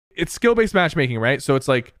it's skill-based matchmaking, right? So it's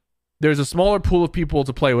like there's a smaller pool of people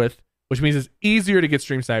to play with, which means it's easier to get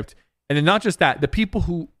stream sniped. And then not just that, the people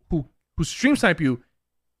who stream snipe you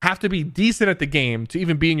have to be decent at the game to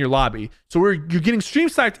even be in your lobby. So you're getting stream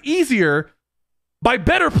sniped easier by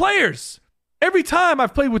better players. Every time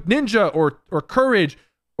I've played with Ninja or Courage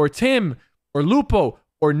or Tim or Lupo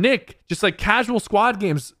or Nick, just like casual squad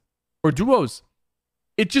games or duos,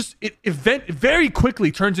 it very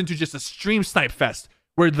quickly turns into just a stream snipe fest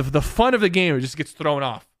where the fun of the game just gets thrown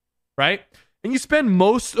off, right? And you spend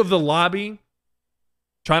most of the lobby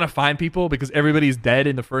trying to find people because everybody's dead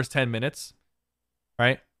in the first 10 minutes,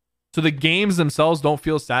 right? So the games themselves don't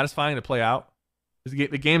feel satisfying to play out. The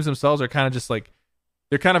games themselves are kind of just like,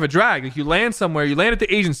 they're kind of a drag. Like you land somewhere, you land at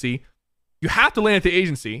the agency. You have to land at the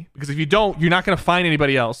agency because if you don't, you're not going to find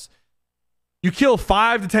anybody else. You kill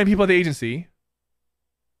 5 to 10 people at the agency.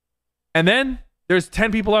 And then there's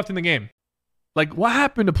 10 people left in the game. Like what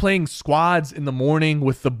happened to playing squads in the morning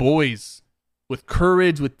with the boys? With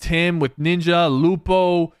Courage, with Tim, with Ninja,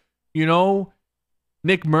 Lupo, you know,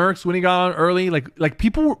 Nick Merckx when he got on early. Like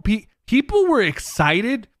people were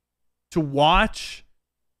excited to watch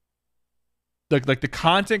like the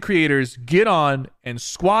content creators get on and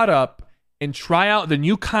squad up and try out the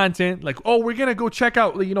new content. Like, oh, we're gonna go check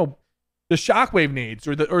out, you know, the shockwave nades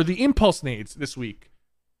or the impulse nades this week.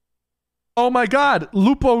 Oh my god,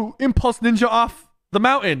 Lupo impulse ninja off the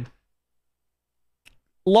mountain.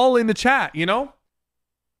 Lull in the chat, you know?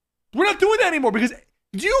 We're not doing that anymore because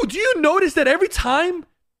do you notice that every time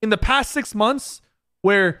in the past 6 months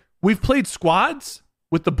where we've played squads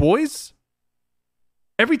with the boys,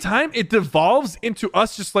 every time it devolves into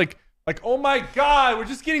us just like oh my god, we're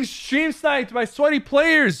just getting stream sniped by sweaty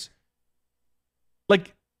players.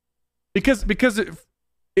 Like because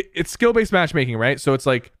it's skill-based matchmaking, right? So it's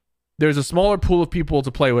like there's a smaller pool of people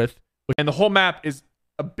to play with, and the whole map is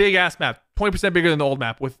a big ass map, 20% bigger than the old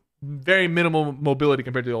map with very minimal mobility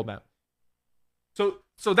compared to the old map.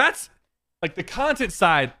 So that's like the content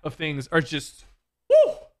side of things are just,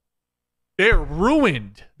 woo, they're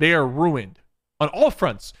ruined. They are ruined on all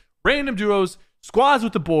fronts. Random duos, squads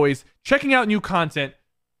with the boys, checking out new content,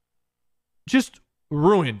 just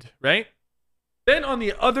ruined, right? Then on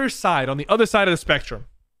the other side of the spectrum,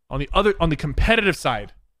 on the competitive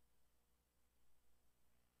side,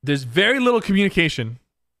 there's very little communication,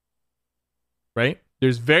 right?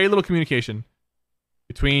 There's very little communication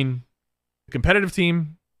between the competitive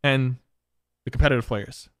team and the competitive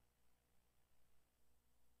players.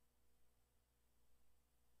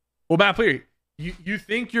 Well, Matt, please, you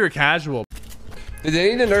think you're a casual. Dude,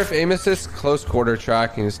 they need to nerf aim assist. Close quarter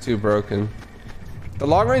tracking is too broken. The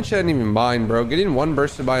long range I didn't even mind, bro. Getting one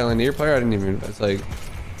bursted by a linear player, I didn't even. It's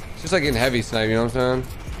just like in heavy snipe, you know what I'm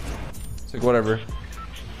saying? It's like whatever.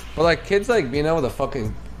 But like kids like being able to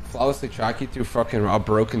fucking flawlessly track you through fucking a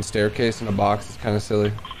broken staircase in a box is kind of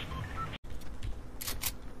silly.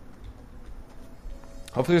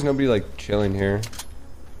 Hopefully there's nobody like chilling here.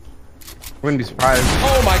 Wouldn't be surprised.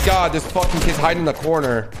 Oh my god, this fucking kid's hiding in the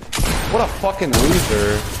corner. What a fucking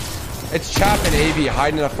loser. It's Chap and AV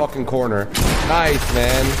hiding in a fucking corner. Nice,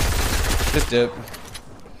 man. Just dip.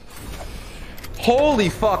 Holy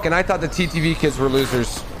fuck, and I thought the TTV kids were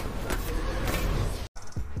losers.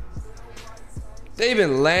 They've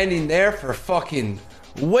been landing there for fucking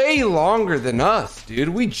way longer than us, dude.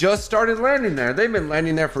 We just started landing there. They've been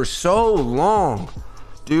landing there for so long.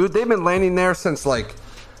 Dude, they've been landing there since like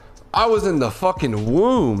I was in the fucking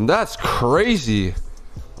womb. That's crazy.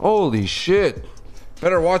 Holy shit.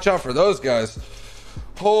 Better watch out for those guys.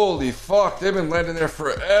 Holy fuck, they've been landing there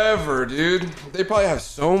forever, dude. They probably have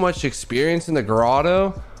so much experience in the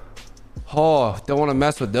grotto. Oh, don't want to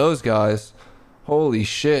mess with those guys. Holy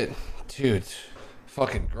shit, dude.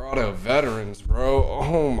 Fucking grotto veterans, bro.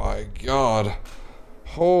 Oh my god.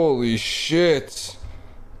 Holy shit.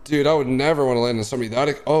 Dude, I would never want to land on somebody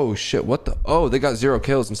that... Oh shit, what the... Oh, they got 0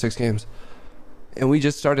 kills in 6 games. And we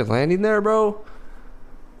just started landing there, bro?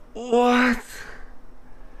 What?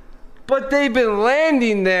 But they've been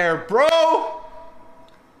landing there, bro.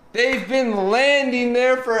 They've been landing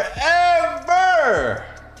there forever.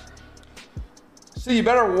 So you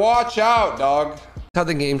better watch out, dog. That's how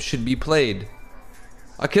the game should be played.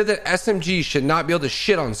 A kid that SMG should not be able to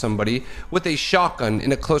shit on somebody with a shotgun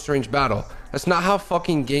in a close range battle. That's not how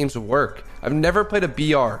fucking games work. I've never played a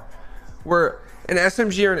BR where an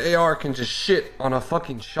SMG or an AR can just shit on a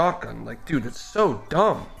fucking shotgun. Like, dude, it's so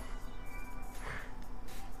dumb.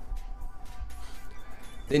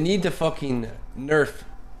 They need to fucking nerf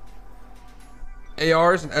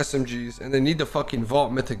ARs and SMGs, and they need to fucking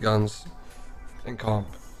vault mythic guns in comp.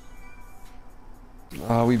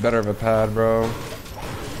 Oh, we better have a pad, bro.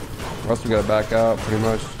 Or else we gotta back out, pretty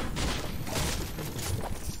much.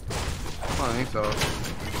 I don't think so.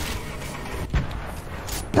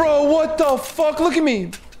 Bro, what the fuck? Look at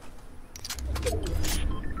me.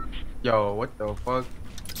 Yo, what the fuck?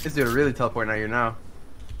 This dude really teleporting out here now.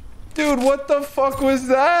 Dude, what the fuck was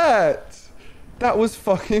that? That was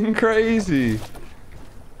fucking crazy.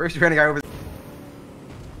 First, you ran a guy over.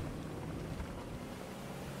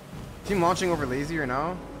 Team launching over lazy or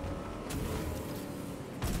no?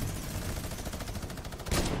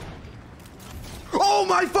 Oh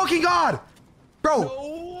my fucking god! Bro!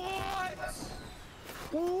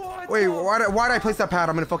 What? Wait, why did I place that pad?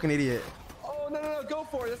 I'm a fucking idiot. Oh, no, go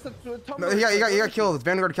for it. That's the No, he got killed.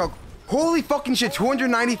 Vanguard killed. Holy fucking shit,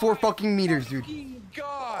 294 fucking meters, dude.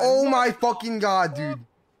 God, Oh my fucking god, dude.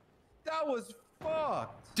 That was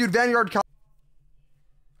fucked. Dude, Vanguard killed.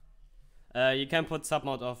 You can put sub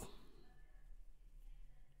mode off.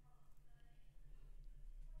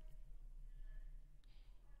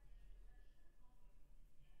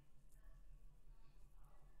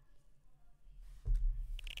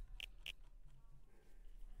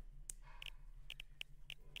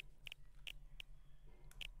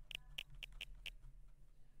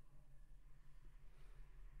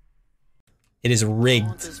 It is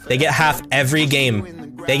rigged. They get half every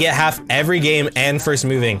game. They get half every game and first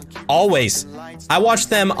moving. Always. I watch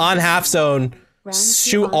them on half zone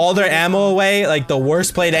shoot all their ammo away, like the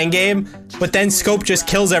worst played endgame, but then scope just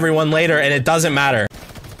kills everyone later and it doesn't matter.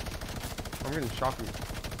 I'm getting shocking.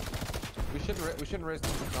 We shouldn't risk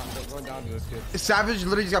going down to this kid. Savage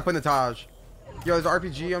literally just got put in the Taj. Yo, there's an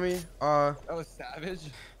RPG on me. That was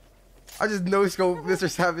Savage. I just no scope Mr.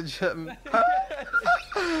 Savage.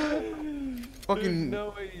 Fucking. There's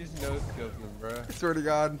no way you just no scope him, bro. I swear to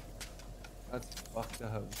God. That's fucked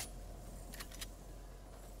up.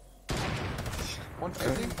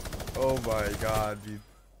 150? Oh my God, dude.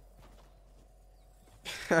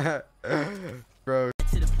 Bro.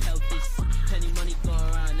 To the pelvis, plenty money go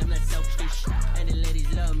around, I'm not selfish. And the ladies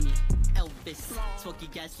love me, Elvis. Smoky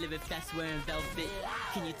gas living fast, wearing velvet.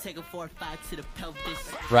 Can you take a 4-5 to the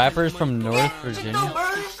pelvis? Rappers from North Virginia.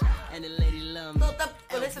 And the lady love me,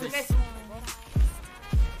 Elvis.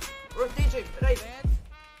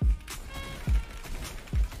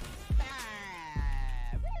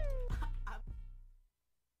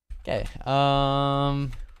 Okay.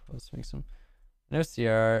 Let's make some. No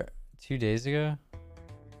CR 2 days ago.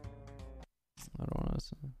 I don't want to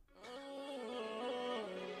listen.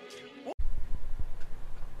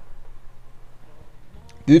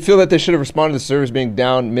 Do you feel that they should have responded to the servers being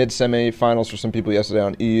down mid-semi-finals for some people yesterday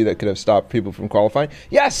on EU that could have stopped people from qualifying?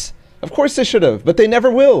 Yes! Of course they should have, but they never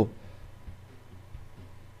will.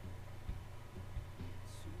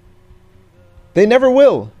 They never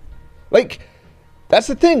will. Like, that's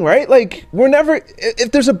the thing, right? Like, we're never...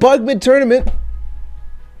 If there's a bug mid-tournament...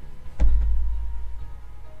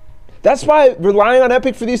 That's why relying on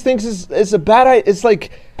Epic for these things is a bad idea. It's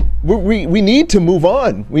like... We need to move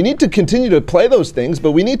on. We need to continue to play those things,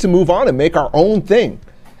 but we need to move on and make our own thing.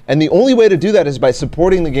 And the only way to do that is by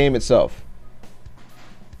supporting the game itself.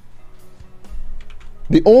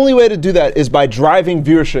 The only way to do that is by driving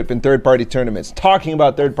viewership in third-party tournaments, talking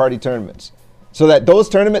about third-party tournaments, so that those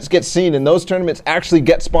tournaments get seen and those tournaments actually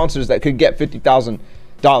get sponsors that could get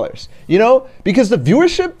 $50,000. You know, because the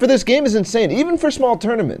viewership for this game is insane, even for small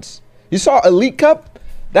tournaments. You saw Elite Cup?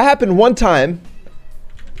 That happened one time.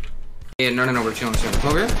 Yeah, no, we're chilling soon.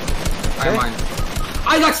 Over here? I have mine.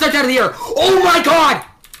 I got sniped out of the air! Oh my god!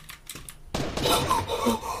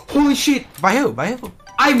 Holy shit! By who? By who?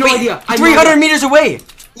 I have no idea. 300 meters away!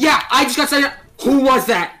 Yeah, I just got sniped. Who was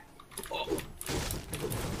that?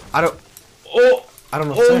 I don't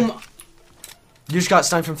know. Oh my... You just got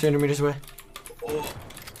sniped from 300 meters away.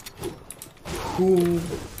 Who?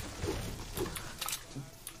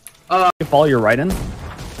 Follow your right in.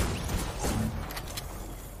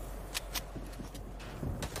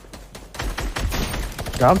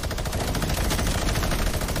 Job.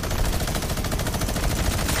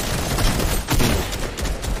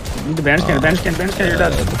 Need the bandage can, you're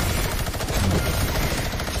dead.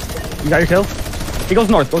 You got your kill? He goes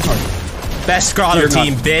north, Best Grotto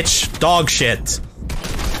team, bitch. Dog shit.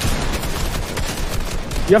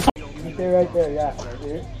 You have Stay right there, yeah.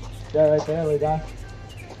 Yeah, right there, lay down.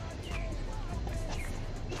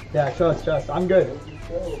 Yeah, trust. I'm good.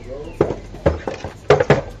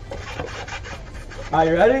 Alright,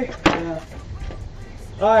 you ready? Yeah.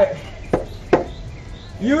 Alright.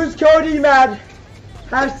 Use code EMAD.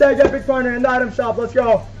 Hashtag Epic Partner in the item shop. Let's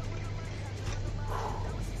go.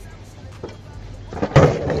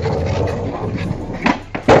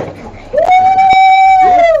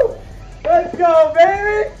 Woo! Let's go,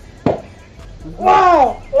 baby!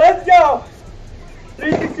 Wow! Let's go!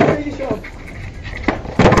 360 reaction.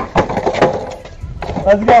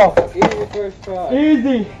 Let's go. Easy first try.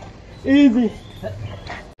 Easy. Easy.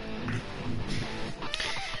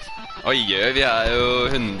 Oi, vi er jo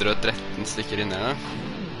 113 stykker inne her.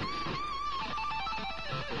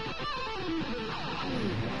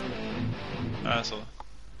 Ja, jeg så det.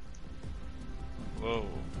 Wow.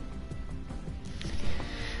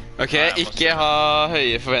 Ok, ikke ha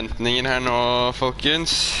høye forventninger her nå,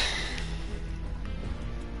 folkens.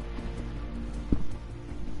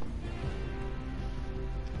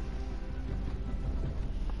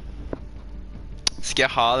 Skal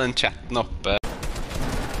jeg ha den chatten oppe?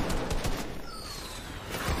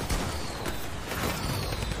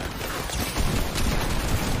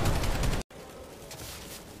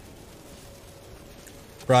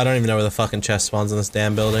 Bro, I don't even know where the fucking chest spawns in this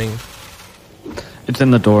damn building. It's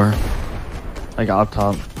in the door. Like up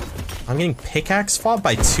top. I'm getting pickaxe fought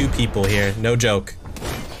by 2 people here. No joke.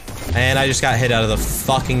 And I just got hit out of the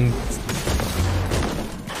fucking...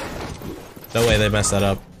 No way they messed that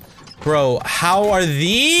up. Bro, how are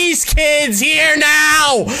these kids here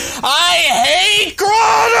now? I hate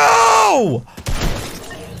GROTTO!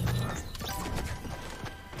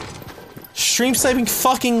 Stream sniping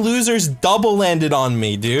fucking losers double landed on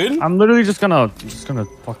me, dude. I'm literally just gonna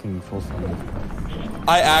fucking full snipe.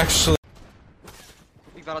 I actually...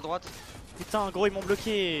 Vers la droite. Putain, gros, ils m'ont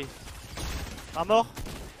bloqué. Un mort.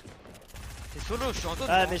 T'es solo, je suis en dos.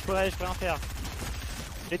 Ouais, mais je peux rien faire.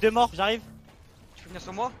 Les 2 morts, j'arrive. Tu peux venir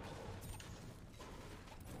sur moi?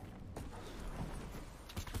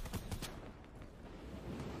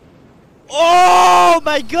 Oh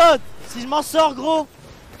my god! Si je m'en sors, gros!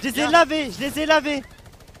 Je les ai lavés!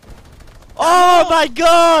 Oh my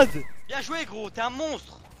god! Bien joué, gros, t'es un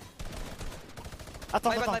monstre!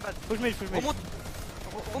 Attends, faut que je mette,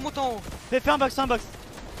 Remonte en haut. Fais un box, Dégage,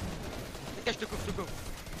 je te couvre,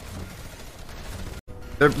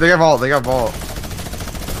 They got vault, they got vault.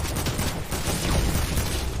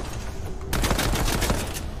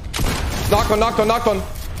 Knocked one.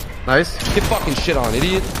 Nice. Get fucking shit on,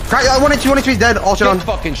 idiot. Crack, 1HP, he's dead. All shit on. Get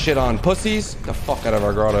fucking shit on, pussies. Get the fuck out of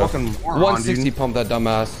our grotto. Fucking moron, 160 dude. pump that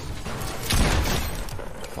dumbass.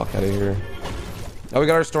 Fuck out of here. Now we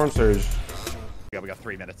got our storm surge. We got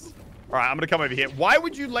 3 minutes. All right, I'm gonna come over here. Why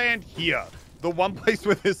would you land here? The one place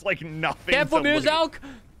where there's like nothing. Careful, MUSELK.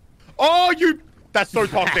 Oh, you. That's so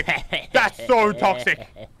toxic. That's so toxic.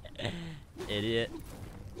 Idiot.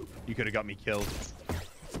 You could have got me killed.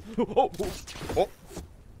 Oh.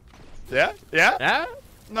 Yeah?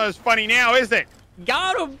 No, it's funny now, is it?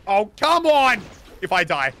 Got him. Oh, come on. If I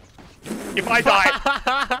die. No,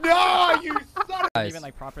 you son of... Can't even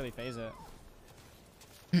like properly phase it.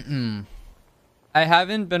 I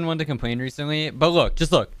haven't been one to complain recently, but look,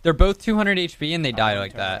 just look. They're both 200 HP and they died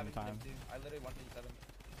like that.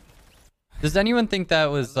 Does anyone think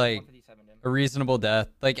that was like a reasonable death?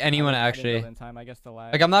 Like anyone actually?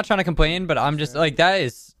 Like I'm not trying to complain, but I'm just like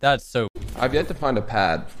that's so. I've yet to find a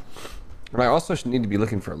pad. And I also should need to be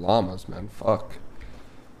looking for llamas, man. Fuck.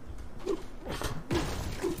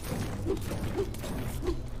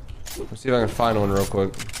 Let's see if I can find one real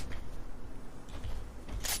quick.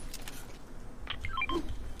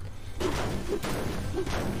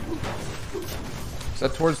 Is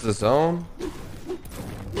that towards the zone?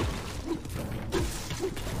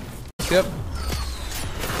 Yep.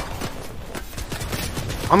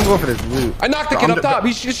 I'm gonna go for this loot. I knocked the kid up top.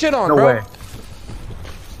 He's shit on, no bro. Way.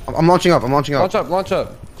 I'm launching up. Launch up.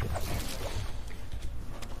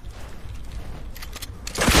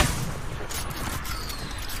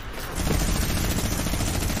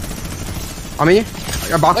 On me. I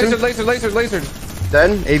got boxing. Laser.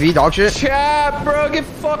 Dead. AV, dog shit. Chap, bro, get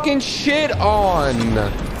fucking shit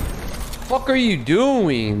on. Fuck are you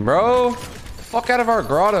doing, bro? Fuck out of our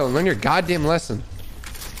grotto and learn your goddamn lesson.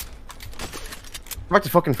 Back to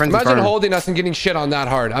fucking friends. Imagine holding us and getting shit on that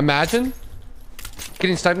hard. Imagine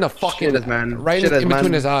getting sniped in the fucking right in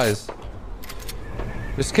between his eyes.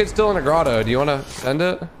 This kid's still in a grotto. Do you want to send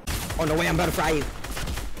it? Oh no way! I'm about to fry you.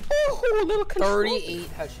 Ooh, little 38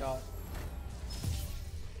 headshot.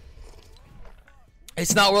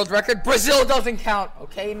 It's not world record. Brazil doesn't count,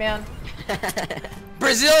 okay, man?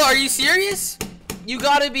 Brazil, are you serious? You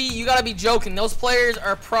gotta be joking. Those players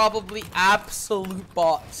are probably absolute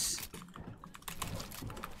bots.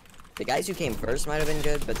 The guys who came first might have been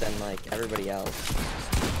good, but then like everybody else,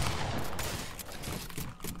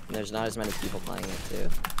 there's not as many people playing it too.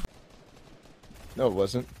 No, it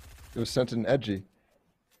wasn't. It was sent in edgy.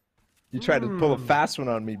 You tried to pull a fast one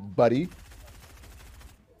on me, buddy.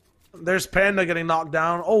 There's Panda getting knocked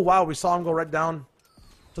down. Oh wow, we saw him go right down.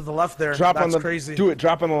 To the left there. Drop That's on the. crazy. Do it.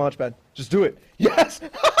 Drop on the launch pad. Just do it. Yes.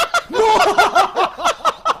 No! Why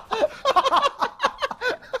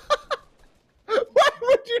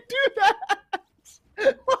would you do that?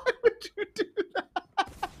 Why would you do that?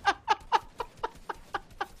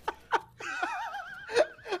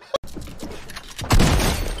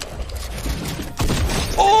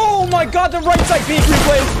 Oh my god, the right side peek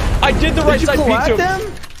replays! I did the right side peek to them?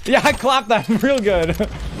 him. Yeah, I clapped them real good.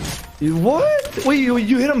 What? Wait, you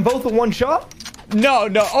hit them both with one shot? No.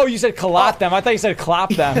 Oh, you said collap them. I thought you said clap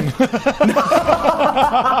them.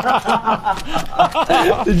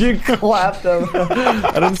 Did you clap them?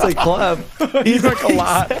 I didn't say clap. He's like a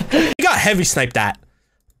lot. We got heavy sniped at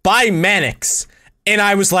by Mannix, and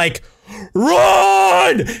I was like,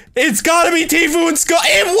 run! It's gotta be Tfue and Scott.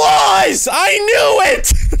 It was! I knew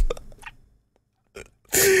it!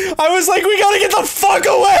 I was like, we gotta get the fuck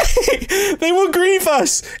away! They will grief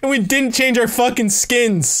us! And we didn't change our fucking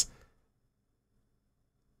skins.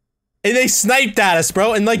 And they sniped at us,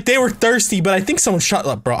 bro, and like, they were thirsty, but I think someone shot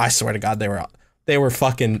up, bro. I swear to God, they were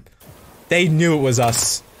fucking, they knew it was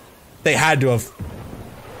us. They had to have.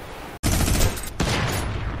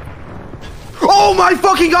 Oh my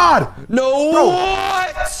fucking god! No, Bro. what?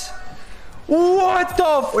 What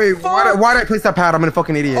the Wait, fuck? why did I place that pad? I'm an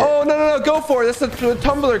fucking idiot. Oh, no, go for it. That's the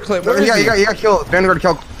Tumblr clip. Where is you he? got killed. Vanguard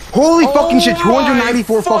calc. Holy fucking shit,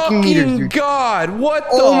 294 fucking meters, dude. God, what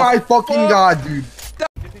the Oh my fucking god, dude.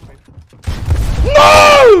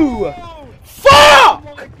 No! Fuck! Oh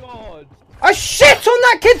my god. I shit on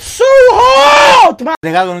that kid so hard!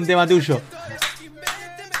 Deja con un tema tuyo.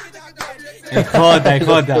 Jota.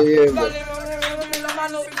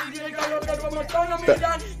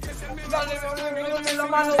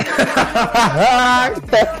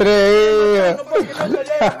 ¡Qué atrevido!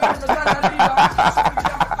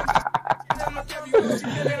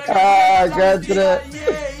 ¡Ah, qué atrevido!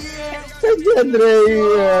 ¡Qué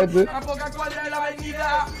atrevido!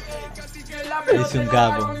 Es un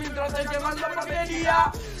capo.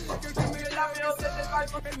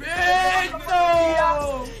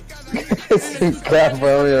 Es un capo,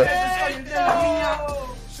 obvio.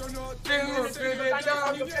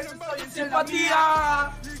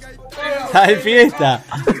 ¡Está de fiesta!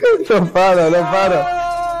 No paro.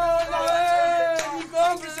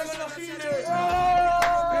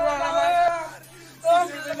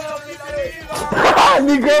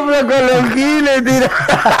 Ni compro con los giles, tira.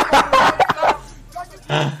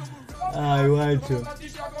 Ay, guacho.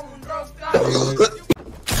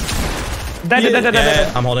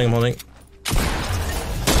 Yeah, I'm holding.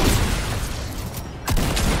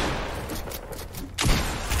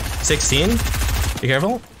 16. Be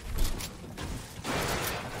careful.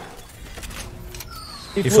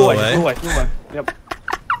 He flew away. Yep.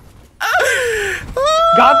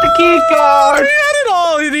 Got the key card! He had it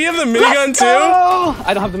all! Did he have the minigun too?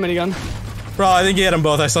 I don't have the minigun. Bro, I think he had them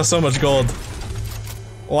both. I saw so much gold.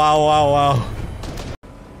 Wow.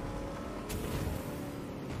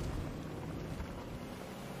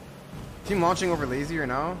 Team launching over lazy or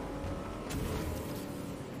no?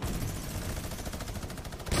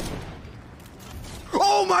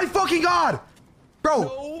 Oh my fucking god!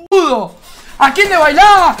 Bro! ¡Boludo! ¿A quién le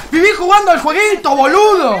bailaba? Viví jugando al jueguito,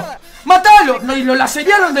 boludo. ¡Mátalo! No, y lo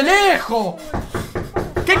laserearon de lejos.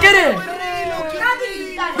 ¿Qué querés?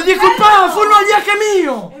 Disculpa, fue uno al viaje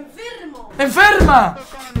mío. Enferma.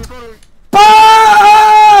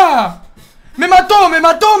 ¡Pah! Me mató,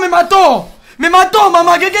 mamá.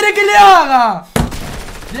 ¿Qué querés que le haga?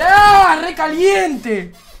 ¡Ya! ¡Re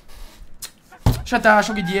caliente! Ya está,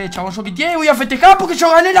 yo quité, chabón, y voy a festejar porque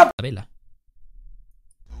yo gané la vela.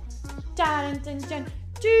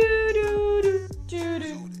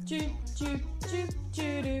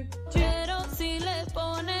 Pero si le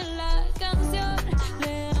ponen la canción,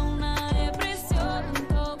 le da una depresión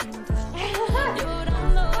tonta.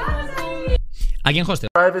 Llorando con... ¿A quién hoste?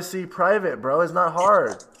 Privacy private, bro. It's not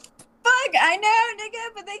hard. Fuck, I know,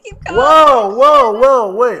 nigga, but they keep calling.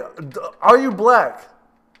 Whoa, wait. Are you black?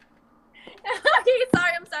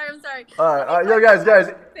 I'm sorry. Alright, yo, guys.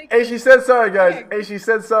 Hey, she said sorry, guys.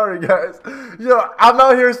 Yo, I'm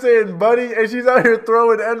out here saying buddy, and she's out here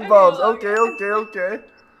throwing N-bombs. Okay.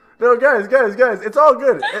 No, guys, it's all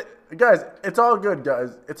good.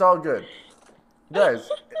 It's all good. Guys,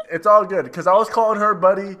 it's all good. Because I was calling her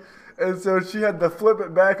buddy, and so she had to flip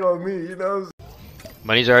it back on me, you know?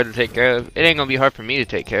 Money's hard to take care of. It ain't gonna be hard for me to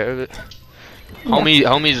take care of it.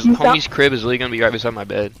 Homie's crib is literally gonna be right beside my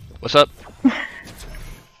bed. What's up?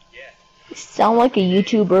 Sound like a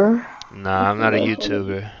YouTuber. Nah, I'm not a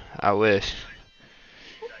YouTuber. I wish.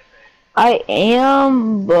 I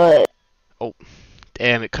am, but... Oh,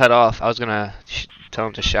 damn, it cut off. I was gonna tell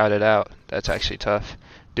him to shout it out. That's actually tough.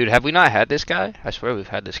 Dude, have we not had this guy? I swear we've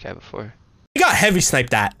had this guy before. We got heavy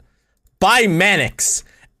sniped at by Mannix,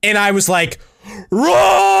 and I was like,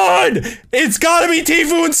 run! It's gotta be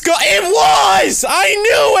Tfue and Skull. It was! I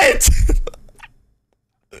knew it!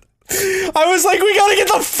 I was like, we gotta get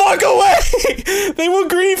the fuck away! They will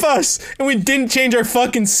grief us! And we didn't change our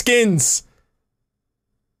fucking skins.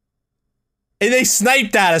 And they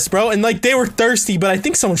sniped at us, bro, and like, they were thirsty, but I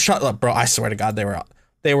think someone shot up, bro. I swear to God,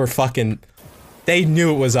 they were fucking, they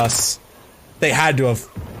knew it was us. They had to have.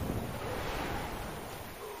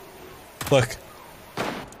 Look.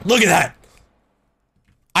 Look at that!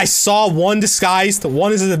 I saw one disguised,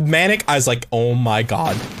 one is a manic. I was like, oh my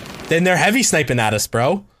God. Then they're heavy sniping at us,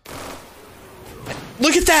 bro.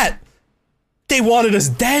 Look at that! They wanted us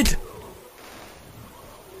dead!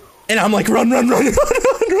 And I'm like, run, run, run, run,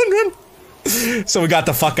 run, run, run! So we got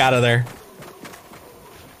the fuck out of there.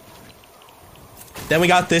 Then we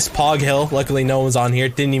got this Pog Hill. Luckily no one's on here.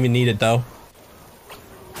 Didn't even need it though.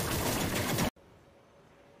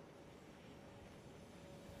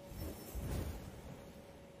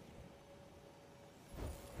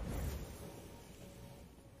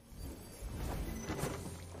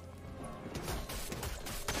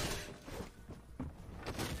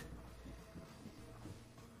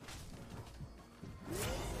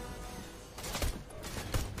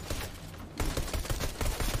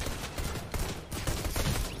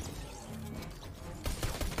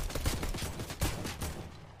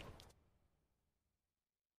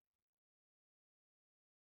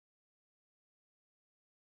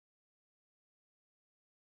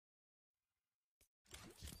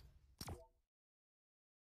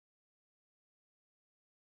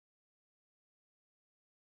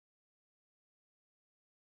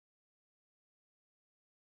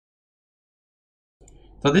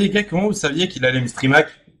 Attendez les gars, comment vous saviez qu'il allait me streamac,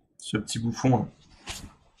 ce petit bouffon hein?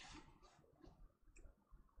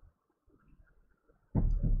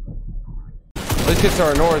 Let's get to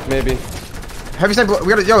our north, maybe. Heavy snipe, we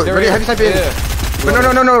gotta, yo, ready, heavy snipe in. Yeah.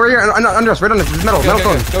 No, right here, under us, right on this, metal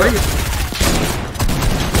phone. Ready?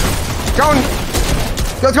 Going!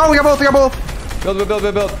 Let's go, we got both.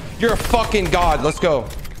 Build. You're a fucking god, let's go.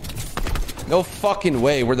 No fucking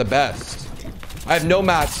way, we're the best. I have no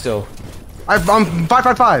mats still. I'm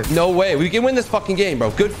 5-5-5. No way, we can win this fucking game, bro.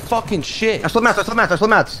 Good fucking shit. I split mats.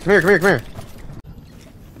 Come here.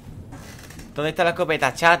 ¿Dónde está la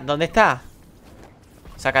escopeta, chat? ¿Dónde está?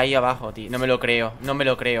 Se ha caído abajo, tío. No me lo creo.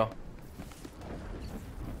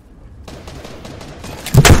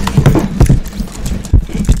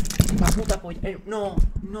 La puta polla. No.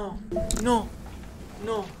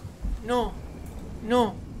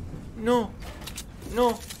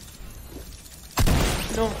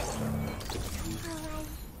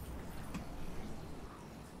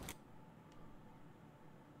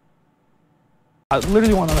 I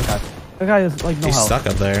literally want another guy. That guy is like no He's health. stuck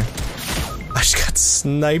up there. I just got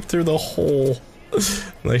sniped through the hole.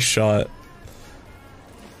 Nice shot.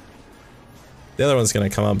 The other one's gonna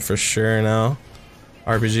come up for sure now.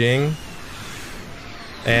 RPGing.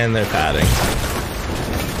 And they're padding.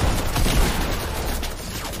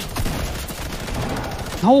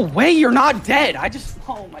 No way, you're not dead.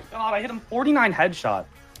 Oh my God, I hit him 49 headshot.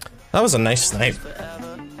 That was a nice snipe.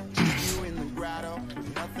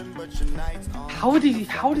 How did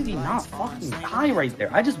he not fucking die right there?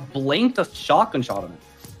 I just blanked a shotgun shot on him.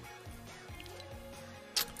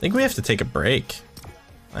 I think we have to take a break.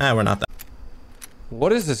 We're not that.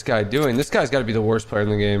 What is this guy doing? This guy's gotta be the worst player in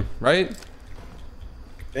the game, right?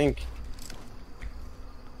 I think.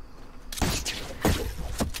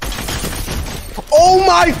 Oh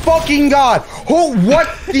my fucking God! Oh, what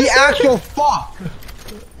the actual fuck?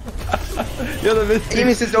 Aim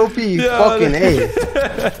assist OP, fucking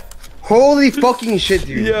A. Holy fucking shit,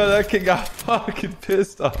 dude. Yeah, that kid got fucking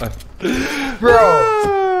pissed on.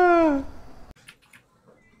 Bro.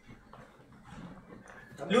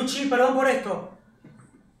 Luchi, perdón por esto.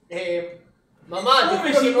 Mamá, te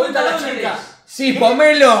juro que me gusta la chica. Sí,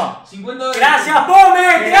 pómelo. $50. Gracias,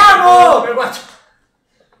 Pome, te amo.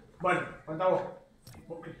 Bueno, cuenta vos.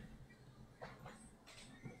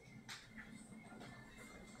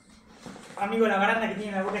 Amigo, la baranda que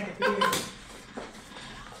tiene en la boca este pibe.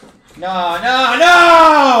 No!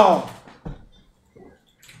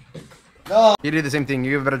 You did the same thing.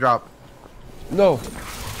 You give it a drop. No.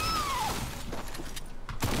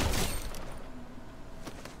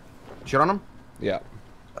 Shit on him? Yeah.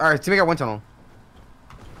 Alright, teammate got one tunnel.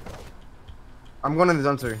 I'm going in the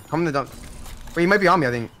dumpster. Come in the dump. Wait, he might be on me,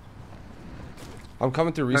 I think. I'm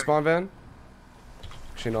coming through respawn van.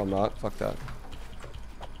 Actually, no, I'm not. Fuck that.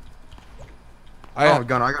 Oh,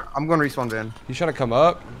 gun. I'm going to respawn van. He's trying to come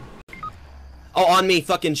up. Oh, on me,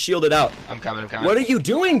 fucking shielded out. I'm coming. What are you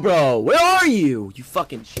doing, bro? Where are you? You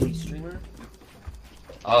fucking shitty streamer.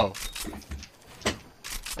 Oh.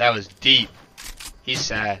 That was deep. He's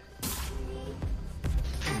sad.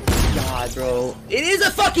 God, bro. It is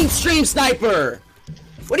a fucking stream sniper!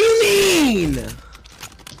 What do you mean?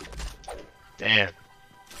 Damn.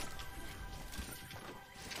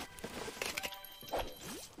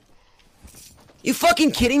 You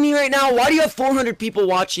fucking kidding me right now? Why do you have 400 people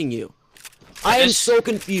watching you? I am so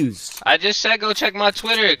confused. I just said go check my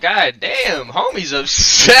Twitter. God damn, homie's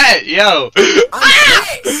upset, yo.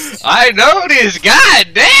 I know this.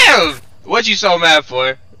 God damn. What you so mad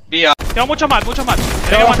for? Be honest. Tengo mucho más. Tienes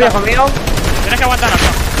que aguantar,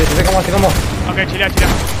 Sí, sé cómo. Ok, chilea.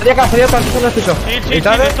 Salí acá, no es tuyo. Chill,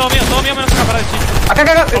 todo mío menos una para el chill.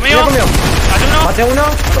 Acá. Conmigo. Mate uno.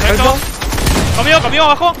 Perfecto. Conmigo,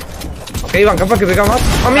 abajo. Ok, Iván, capaz que pica más.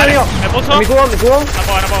 Oh, mío. Me puso. Mi cubo. No puedo.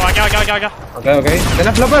 Acá. Ok.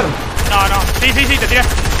 ¿Tenés flopper? No. Sí, te tiré.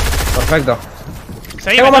 Perfecto.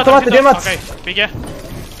 Seguí, tengo más, tiene más. Ok, pique.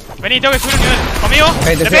 Vení, tengo que subir un nivel. Conmigo.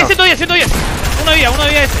 Okay, le pegué 110. Uno de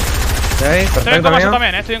vida ese. Ok, perfecto. Estoy en coma, yo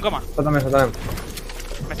también, estoy en coma. Yo también. Me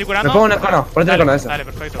estoy curando. Me pongo un econo, ponete el econo ese. Dale,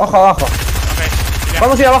 perfecto. Ojo abajo. Ok,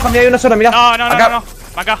 vamos a ir abajo, mira, hay uno solo, mira. No.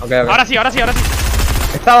 Acá. Okay. Ahora sí.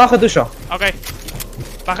 Está abajo tuyo. Ok.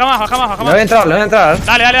 Baja más. Le voy a entrar.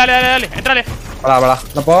 Dale. Entrale. Pará.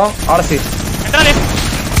 No puedo. Ahora sí. Entrale.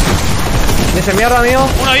 Dice mierda, mío.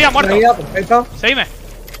 Uno de vida, muerto. Perfecto. Seguime.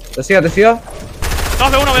 Te sigo.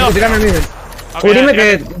 2v1, v2. Tirame el mid. Okay, Cubrime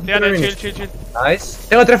que... Tírate, chill. Nice.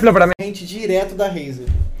 Tengo 3 flow pra mim. Direto da RAGEEE.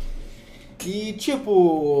 E,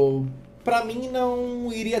 tipo, pra mim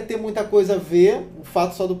não iria ter muita coisa a ver o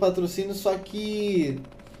fato só do patrocínio, só que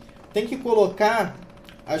tem que colocar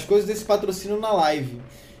as coisas desse patrocínio na live.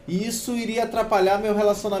 E isso iria atrapalhar meu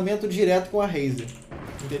relacionamento direto com a RAGEEE.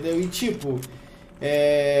 Entendeu? E, tipo,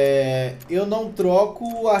 eu não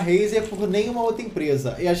troco a RAGEEE por nenhuma outra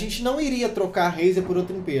empresa. E a gente não iria trocar a RAGEEE por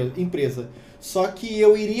outra empresa. Só que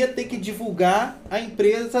eu iria ter que divulgar a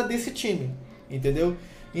empresa desse time, entendeu?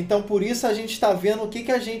 Então por isso a gente está vendo o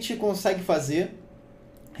que a gente consegue fazer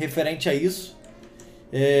referente a isso.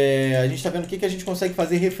 A gente está vendo o que a gente consegue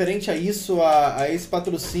fazer referente a isso, a esse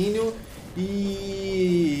patrocínio.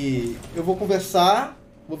 E eu vou conversar,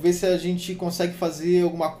 vou ver se a gente consegue fazer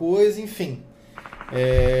alguma coisa, enfim.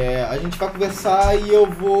 A gente vai conversar e eu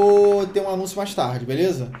vou ter um anúncio mais tarde,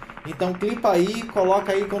 beleza? Então clipa aí,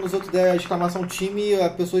 coloca aí quando os outros der a exclamação time,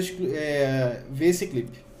 a pessoa vê esse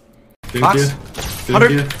clipe. Max?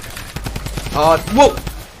 100. Whoa!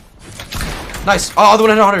 Nice. Oh, the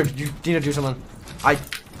one at 100. You need to do something. I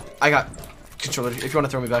got controller. If you want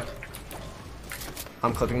to throw me back,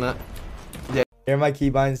 I'm clipping that. Yeah. Here are my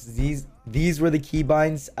keybinds. These were the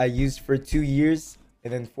keybinds I used for 2 years,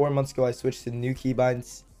 and then 4 months ago I switched to new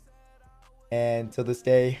keybinds. And till this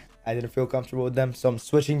day, I didn't feel comfortable with them, so I'm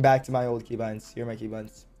switching back to my old keybinds. Here are my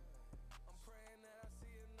keybinds.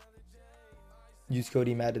 Use code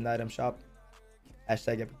EMAD in the item shop.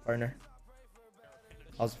 Hashtag Epic Partner.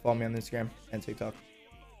 Also follow me on Instagram and TikTok.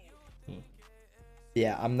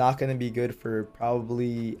 Yeah, I'm not going to be good for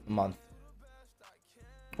probably a month.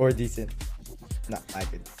 Or decent. Not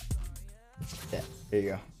good. Yeah, there you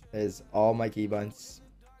go. There's all my keybinds.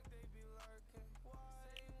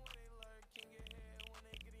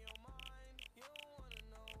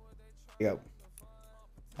 Go.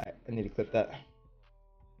 Alright, I need to clip that.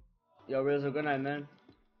 Yo, Rizzo, good night, man.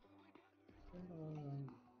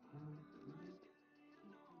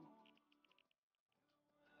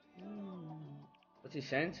 What's he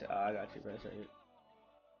sent? Oh, I got you, bro.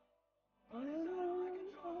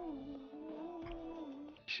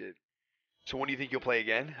 Shit. So when do you think you'll play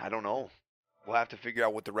again? I don't know. We'll have to figure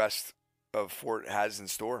out what the rest of Fort has in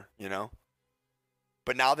store, you know?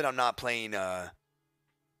 But now that I'm not playing,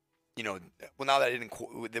 you know, well, now that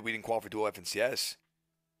we didn't qualify for Duo FNCS,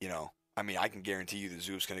 you know, I mean, I can guarantee you that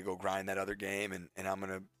Zeus going to go grind that other game, and I'm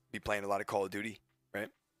going to be playing a lot of Call of Duty, right?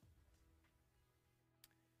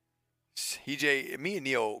 EJ, me and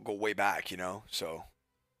Neo go way back, you know, so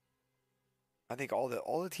I think all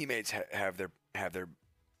the teammates have their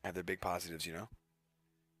big positives, you know.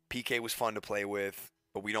 PK was fun to play with,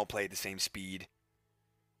 but we don't play at the same speed.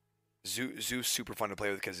 Zeus super fun to play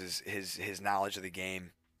with because his knowledge of the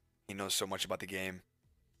game. He knows so much about the game.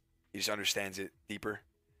 He just understands it deeper.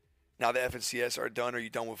 Now the FNCS are done. Are you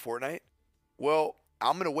done with Fortnite? Well,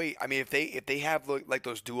 I'm gonna wait. I mean, if they have like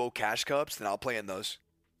those Duo Cash Cups, then I'll play in those.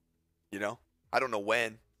 You know, I don't know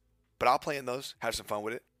when, but I'll play in those. Have some fun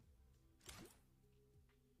with it.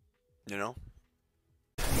 You know.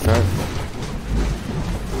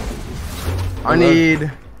 I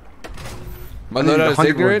need. My loadout is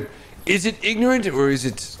ignorant. Is it ignorant or is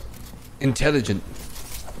it intelligent?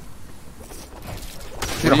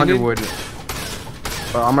 Need 100 wood.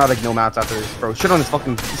 Bro, I'm gonna have like no mats after this, bro. Shit on this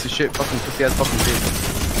fucking piece of shit, fucking pussy ass fucking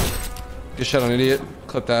shit. Just shut on idiot.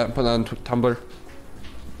 Clip that. Put that on Tumblr.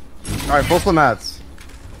 All right, full flip mats.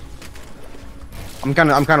 I'm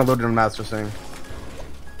kind of loaded on mats, just saying.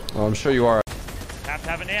 Oh, I'm sure you are. Have to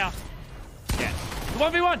have it now. Yeah.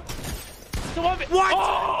 1v1. The 1v. What?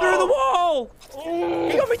 Oh! Through the wall!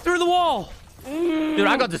 He got me through the wall. Dude,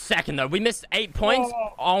 I got the second though. We missed 8 points.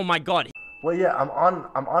 Oh my god. Well, yeah, I'm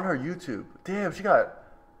on her YouTube. Damn, she got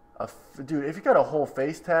a dude. If you got a whole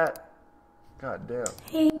face tat, god damn.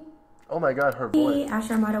 Hey. Oh my god, her voice. Hey,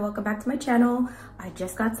 Asher Armada, welcome back to my channel. I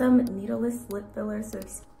just got some needleless lip fillers. So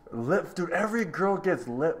dude, every girl gets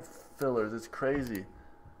lip fillers. It's crazy.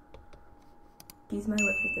 Excuse my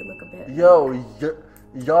lips if they look a bit. Yo,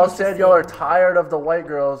 y'all said y'all are tired of the white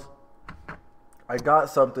girls. I got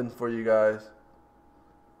something for you guys.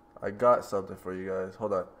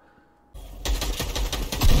 Hold on.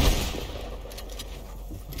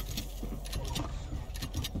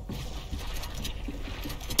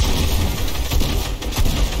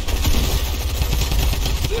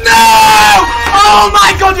 No! Oh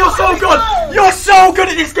my god, you're so good! You're so good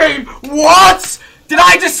at this game! What? Did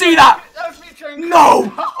I just see that?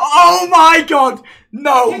 No! Oh my god!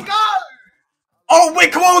 No! Oh, we're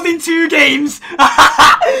qualified in 2 games!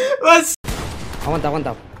 Let's...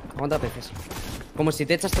 Aguanta, Pefes. Como si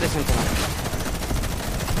te echas 3 en toda.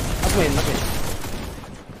 Vas bien.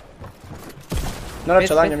 No le he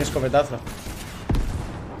hecho daño a mi escopetazo.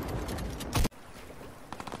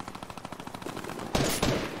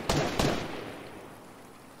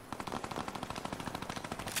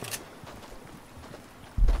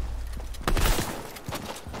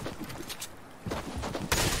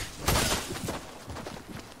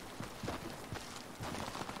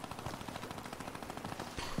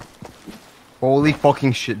 Holy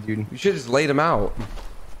fucking shit, dude. You should just laid him out.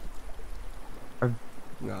 No,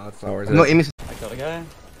 that's not worth it. No, aim is. I killed a guy.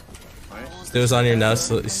 It was on your nuts.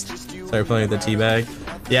 So start playing with the teabag.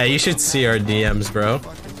 Yeah, you should see our DMs, bro.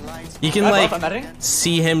 You can like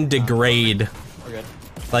see him degrade,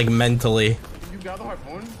 like mentally. You got the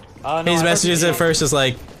harpoon? His messages at first is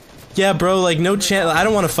like, "Yeah, bro, like no chance. I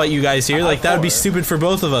don't want to fight you guys here. Like that would be stupid for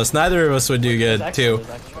both of us. Neither of us would do good, too.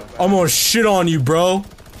 I'm gonna shit on you, bro."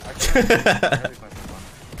 I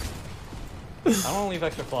don't want to leave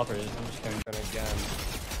extra floppers. I'm just going to again.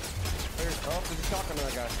 Oh, there's a shotgun to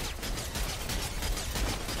that guy.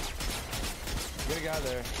 Get a guy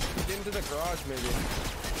there. Get into the garage, maybe.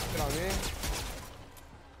 Get on me.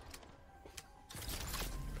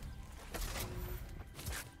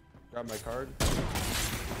 Grab my card.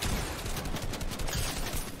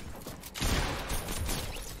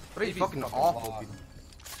 What are you fucking awful, dude?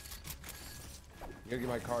 You gotta get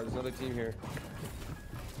my card. There's another team here.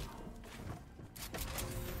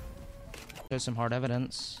 There's some hard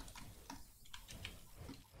evidence.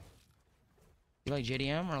 You like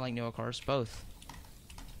JDM or like newer cars? Both.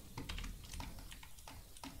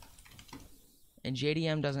 And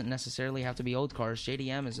JDM doesn't necessarily have to be old cars.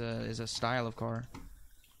 JDM is a style of car.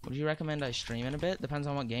 Would you recommend I stream in a bit? Depends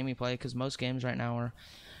on what game you play, because most games right now are...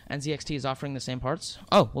 NZXT is offering the same parts.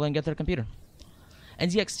 Oh, well then get their computer.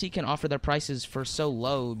 NZXT can offer their prices for so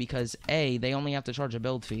low because A, they only have to charge a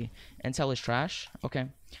build fee. Intel is trash. Okay.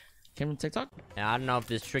 Came from TikTok? Yeah, I don't know if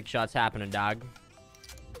this trick shot's happening, dog.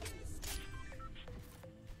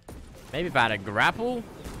 Maybe if I had a grapple?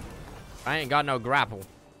 I ain't got no grapple.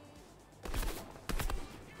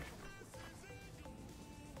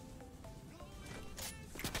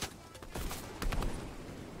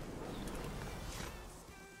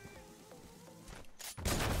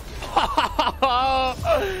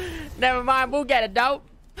 Never mind, we'll get it, dope.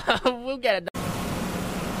 We'll get it.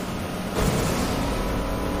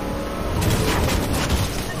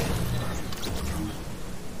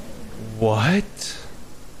 What?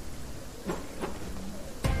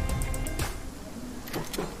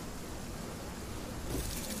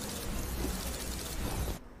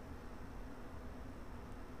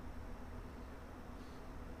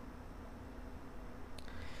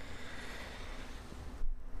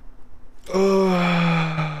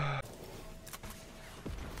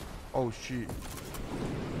 Oh shit.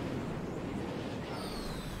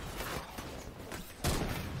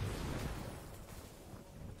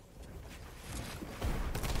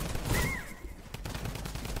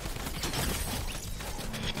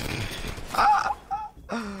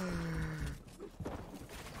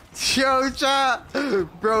 Yo, chat!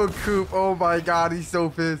 Bro, Coop, oh my god, he's so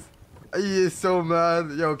pissed. He is so mad.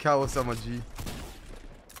 Yo, Cal, what's up, my G?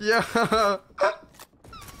 Yeah.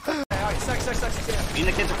 Being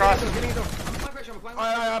the kids across.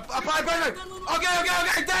 Alright, apply pressure. Okay,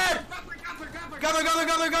 dead.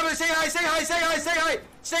 Governor, say hi.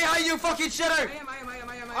 Say hi, you fucking shitter.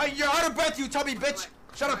 You're out of breath, you tubby bitch.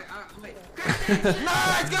 Shut up.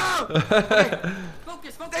 Nice, go.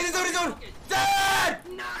 Focus. He's doing. Dead.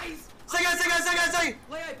 Nice. Say.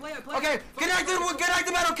 Play. Okay, connect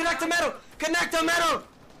the metal.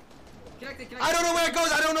 I don't know where it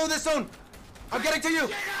goes. I don't know this zone. I'm getting to you.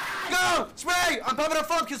 Go! Spray! I'm pumping a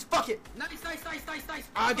foam because fuck it. Nice.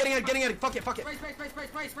 I'm getting it. Fuck it.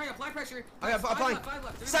 Spray. Apply pressure. Okay, applying.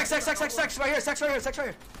 Sex right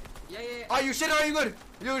here. Yeah. Oh, you shitter, are you good?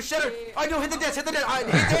 You shitter. Oh, no, hit the dance.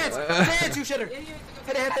 Dance, you shitter.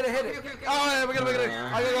 Hit it. Oh, yeah, we're gonna.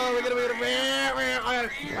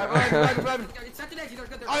 Set the edge,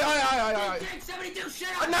 Aye. 72 shit.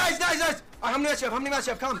 Nice. How many match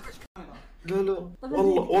you have? Come. لا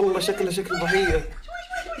والله شكل ضحية.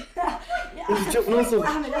 شوف نوصل.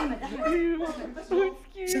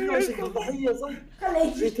 شكل ضحية صح؟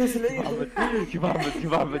 شوف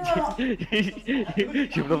أحمد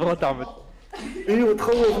شوف نظرات أحمد. ايوه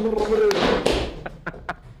تخوف مرة.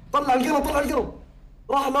 طلع القرب.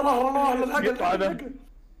 راح للحق.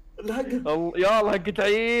 يا الله هقت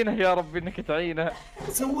عينه يا ربي انك تعينه.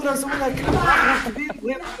 سووا لها كلمة خفيف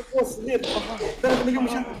غير غير.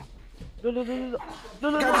 لا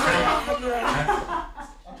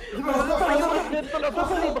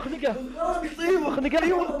طلع بخنقه ايوه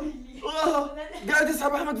قاعد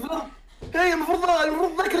يسحب احمد فلان. هي المفروض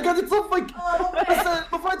ذاكر قاعد يتصفق بس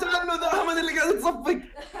ما فات عنه ذا احمد اللي قاعد يتصفق.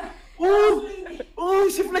 اوه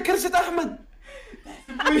شفنا كرشة احمد.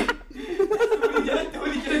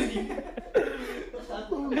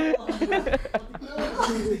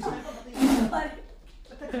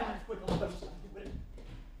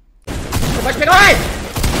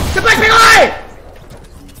 Que pode pegar!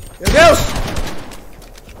 Meu Deus!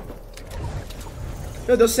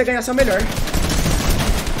 Se você ganhar, são melhor.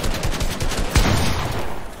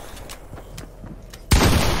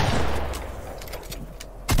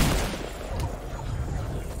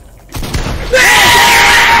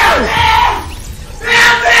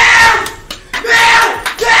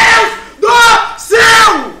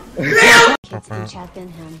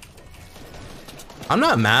 I'm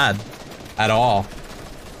not mad at all.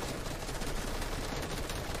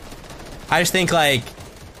 I just think like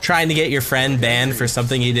trying to get your friend banned for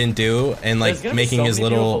something he didn't do and like making his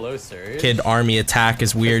little kid army attack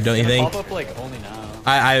is weird, don't you think? Pop up, like, only now.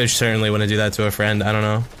 I certainly wouldn't do that to a friend. I don't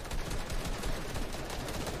know.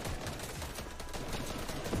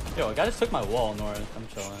 Yo, a guy just took my wall north. I'm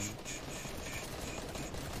chilling.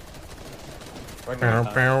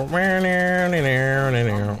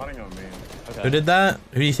 Who did that?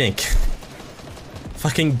 Who do you think?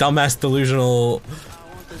 Fucking dumbass delusional.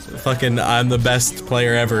 Fucking I'm the best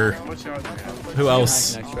player ever. Who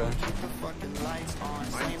else?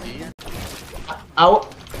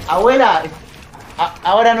 Abuela.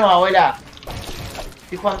 Ahora no, abuela.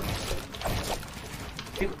 Estoy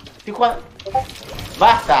jugando.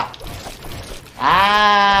 Basta.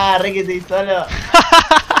 Ah, re que estoy solo.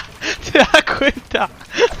 ¿Te das cuenta?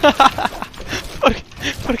 ¿Por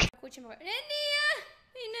qué?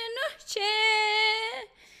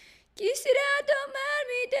 Quisiera tomar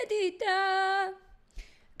mi tetita.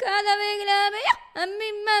 Cada vez que la veo a mi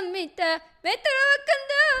mamita me está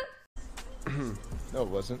tocando. No, it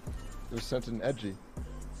wasn't. It was sent in edgy.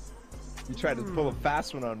 You tried to pull a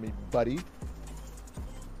fast one on me, buddy.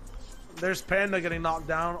 There's Panda getting knocked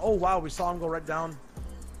down. Oh wow, we saw him go right down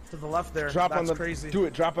to the left there. Drop That's on the crazy. Do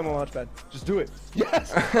it. Drop on the launch pad. Just do it.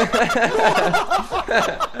 Yes.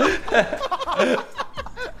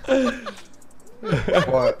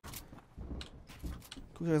 What?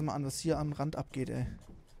 Guck dir das mal an, was hier am Rand abgeht, ey.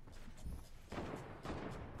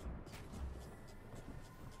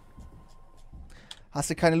 Hast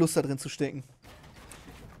du keine Lust da drin zu stecken?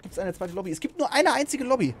 Gibt es eine zweite Lobby? Es gibt nur eine einzige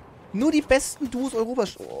Lobby. Nur die besten Duos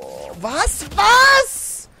Europas. Oh, was?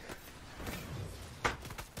 Was?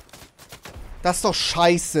 Das ist doch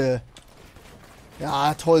scheiße.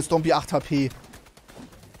 Ja, toll, Stompy 8 HP.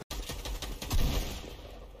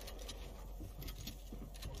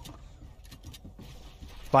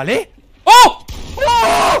 Vale? Oh!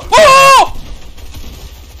 Oh! Oh!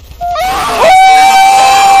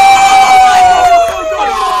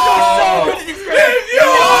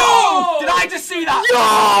 Did I just see that?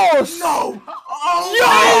 Yes! No! Oh!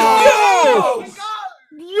 Yes!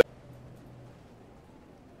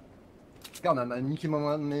 Regarde, on a niqué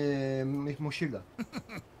mon shield là.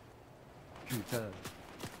 Putain.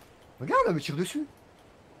 Regarde, elle me tire dessus.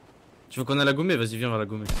 Tu veux qu'on aille la gommer? Vas-y, viens, on va la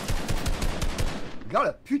gommer. Regarde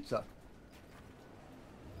la pute, ça.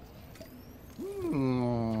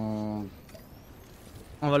 On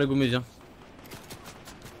va la gommer, viens.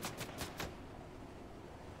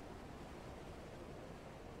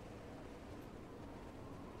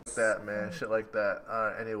 That man, shit like that.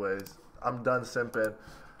 Anyways, I'm done simping.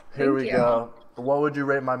 Here we go. What would you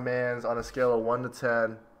rate my mans on a scale of 1 to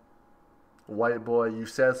 10? White boy, you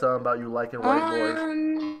said something about you liking white boys.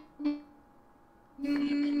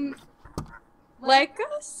 Like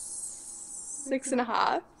a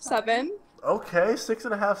 6.5, 7. Okay,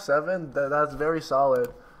 6.5, 7. That's very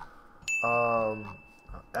solid.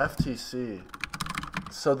 FTC.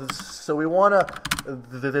 So we wanna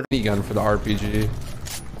Mini gun for the RPG.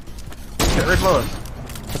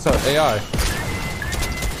 What's up, AI? Is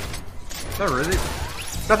that really?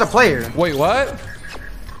 That's a player. Wait, what?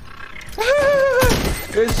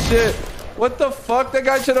 Good shit. What the fuck? That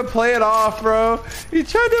guy tried to play it off, bro. He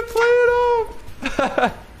tried to play it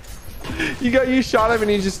off. You shot him and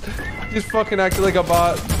he just fucking acted like a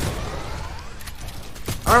bot.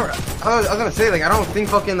 I was gonna say, like, I don't think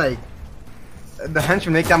fucking like the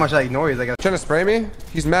henchmen make that much like noise. Like, trying to spray me?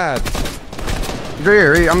 He's mad. He's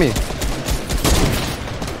right here, on me.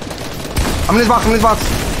 I'm in his box.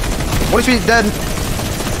 One HP dead.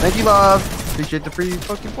 Thank you, love. Appreciate the free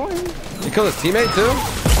fucking point. You killed his teammate too?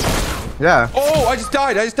 Yeah. Oh, I just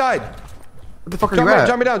died. What the fuck are you at?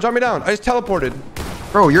 Drop me down. I just teleported.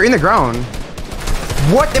 Bro, you're in the ground.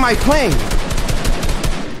 What am I playing?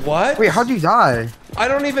 What? Wait, how'd you die? I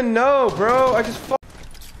don't even know, bro. I just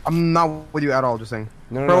I'm not with you at all, just saying.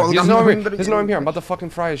 No. Bro, He doesn't know I'm here. I'm about to fucking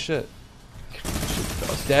fry his shit.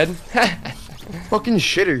 Dead? Fucking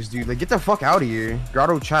shitters, dude. Like, get the fuck out of here.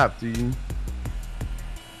 Grotto Chap, dude.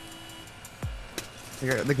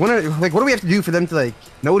 Like, what do we have to do for them to, like,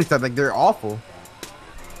 notice that, like, they're awful?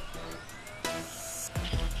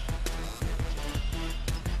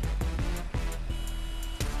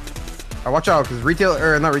 Watch out, because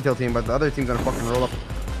not retail team, but the other team's gonna fucking roll up.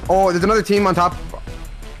 Oh, there's another team on top.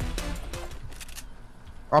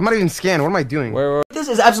 Oh, I'm not even scanned. What am I doing? This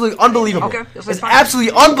is absolutely unbelievable. Okay, it's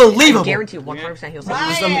absolutely unbelievable. I guarantee you 100% he'll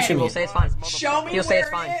say it's fine. Show me. He'll say it's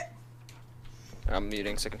fine. I'm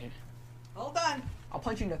muting second here. All done. I'll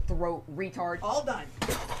punch you in the throat, retard. All done.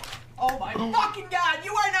 Oh my fucking god,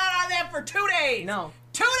 you are not on that for 2 days! No.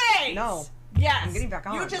 2 days! No. Yes! I'm getting back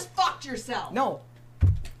on. You just fucked yourself! No.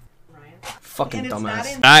 Fucking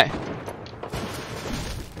dumbass. Alright.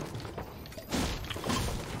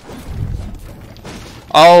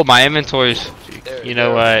 Oh, my inventories. You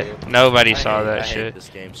know what? Nobody saw that shit. I hate this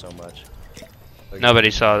game so much.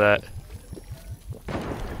 Nobody saw that.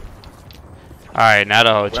 Alright, now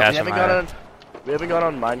the whole chat's on my We haven't gone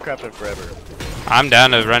on Minecraft in forever. I'm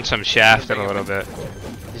down to run some shaft in a little bit.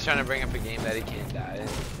 He's trying to bring up a game that he can't die in.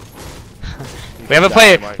 We haven't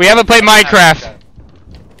played Minecraft.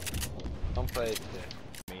 Don't play it.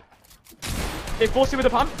 They forced you with a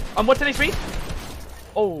pump. I'm 1 HP.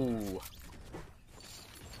 Oh.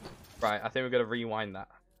 Right, I think we're gonna rewind that.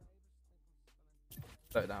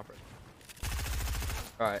 Slow it down for it.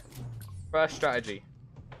 Alright. First strategy.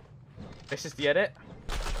 This is the edit.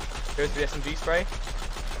 Goes to the SMG spray.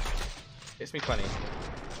 Hits me 20.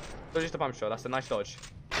 Dodges the pump shot. That's a nice dodge.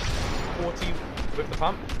 40 with the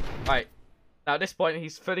pump. Right. Now at this point,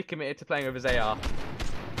 he's fully committed to playing with his AR.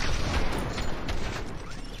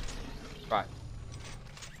 Right.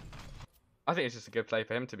 I think it's just a good play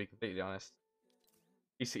for him, to be completely honest.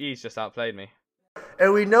 He's just outplayed me.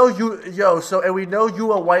 And we know you, and we know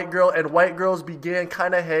you a white girl, and white girls began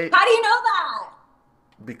kind of hate. How do you know that?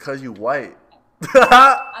 Because you white.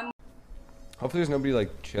 Hopefully there's nobody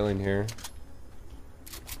like chilling here.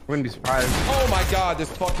 Wouldn't be surprised. Oh my god,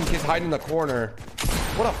 this fucking kid's hiding in the corner.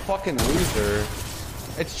 What a fucking loser.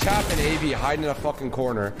 It's Chap and AB hiding in a fucking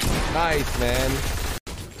corner. Nice, man.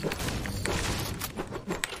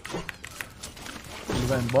 Ele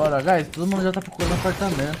vai embora. Guys, todo mundo já tá procurando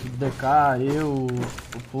apartamento. DK, eu, o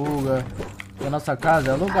Fuga. E a nossa casa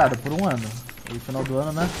é alugada por 1 ano. E no final do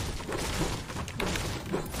ano, né?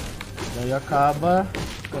 Daí acaba,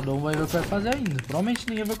 cada vai ver o que vai fazer ainda. Provavelmente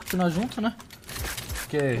ninguém vai continuar junto, né?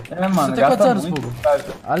 Porque mano, você tem quantos anos, Fuga?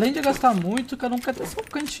 Além de gastar muito, cada um quer ter seu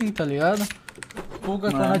cantinho, tá ligado?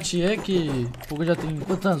 Fuga tá na tia que... Fuga já tem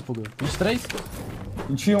quantos anos, Fuga? 23?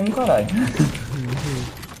 21, caralho.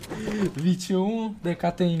 21,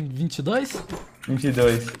 DK tem 22?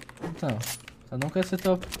 22. Então, cada um quer ser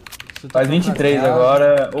teu... Faz 23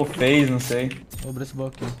 agora, ou fez, não sei. Vou abrir esse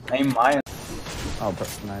bloco aqui. É em maio. Oh,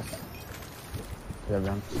 that's nice.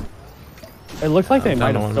 Yeah, it looks like they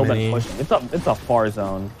might have still been pushing. It's a far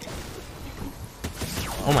zone.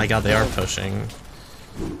 Oh my god, they are pushing.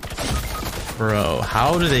 Bro,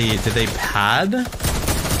 how did they pad?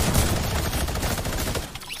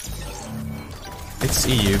 It's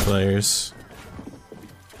EU players.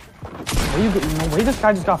 No way this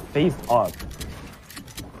guy just got phased up.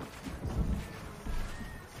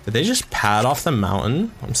 Did they just pad off the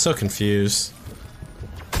mountain? I'm so confused.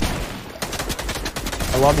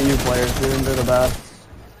 I love EU players, dude. They're the best.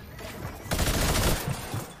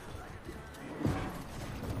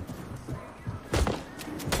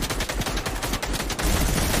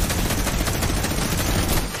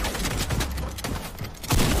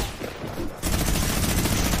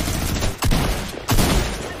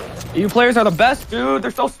 EU players are the best, dude.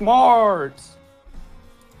 They're so smart.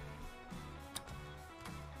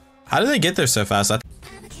 How did they get there so fast?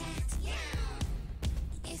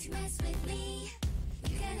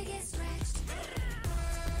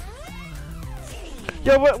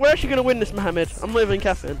 Yo, we're actually gonna win this, Mohammed. I'm not even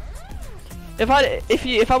capping. If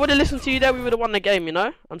I would have listened to you there, we would have won the game. You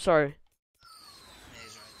know? I'm sorry.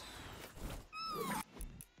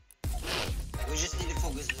 We just need to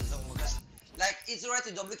focus the zone because, like, it's alright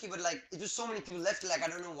to double key, but like, there's so many people left. Like, I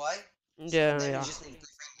don't know why. Yeah, so yeah. We just need to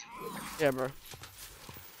play. Yeah, bro.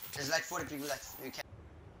 There's like 40 people left. You can.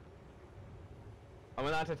 I'm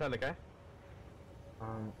gonna tell, okay?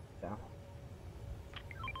 Yeah.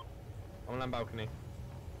 I'm on balcony.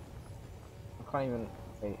 I can't even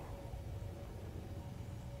wait.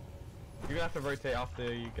 You're gonna have to rotate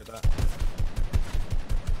after you get that.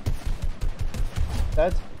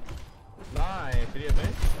 Dead? Nice, video me.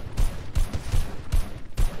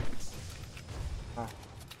 Ah,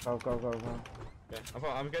 go. Okay,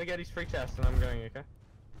 I'm gonna get these free tests and I'm going, okay?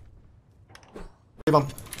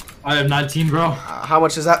 I have 19, bro. How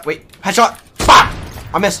much is that? Wait, headshot! Bah!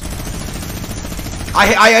 I missed.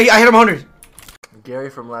 I hit him 100. Gary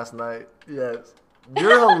from last night. Yes.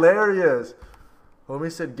 You're hilarious.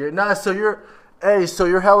 Homie said Gary. Nah, so you're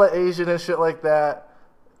hella Asian and shit like that.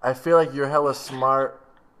 I feel like you're hella smart.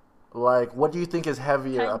 Like, what do you think is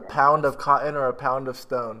heavier, a pound of cotton or a pound of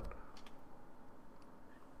stone?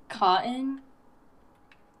 Cotton?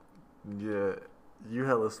 Yeah, you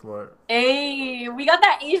hella smart. Hey, we got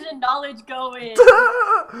that Asian knowledge going.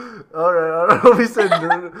 Alright.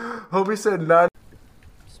 Homie said none.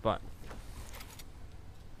 Spot.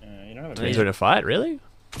 You don't have They're in a fight, really?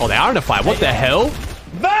 Oh, they are in a fight. What the hell?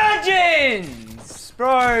 Virgins,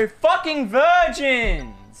 bro, fucking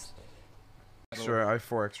virgins. Extra, I have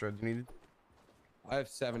 4 extra. Do you need it? I have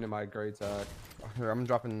 7 in my grades. Here, I'm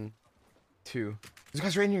dropping 2. This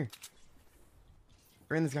guy's right in here.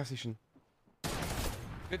 Right in this gas station.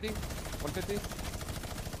 50? 150?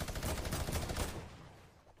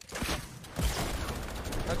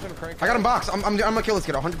 I got him box. I'm gonna kill this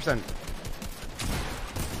kid 100%.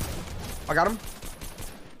 I got him.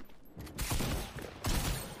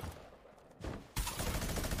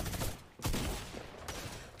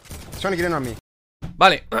 He's trying to get in on me.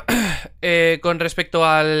 Vale, con respecto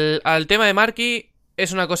al tema de Marky,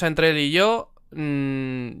 es una cosa entre él y yo.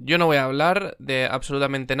 Yo no voy a hablar de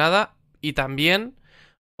absolutamente nada. Y también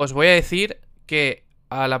os voy a decir que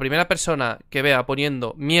a la primera persona que vea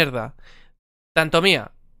poniendo mierda, tanto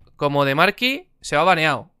mía como de Marky, se va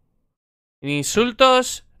baneado. Ni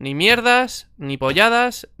insultos, ni mierdas, ni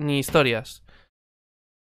polladas, ni historias.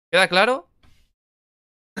 ¿Queda claro?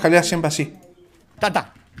 Jalea siempre así.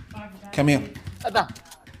 Tata. Que mío. Tata.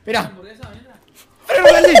 Mira.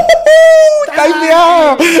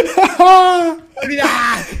 ¡Timeado!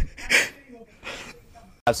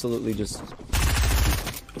 Absolutely just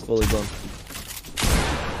fully blown.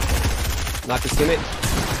 Not to skin it.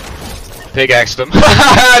 Pickaxed him.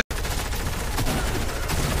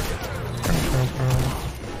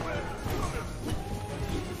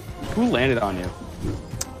 Who landed on you?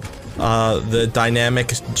 The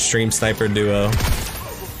dynamic stream sniper duo.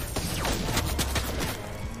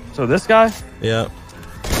 So this guy? Yep.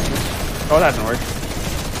 Oh, that doesn't work.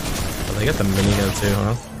 Oh, they got the minigun too,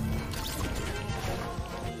 huh?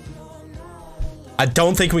 I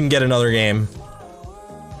don't think we can get another game.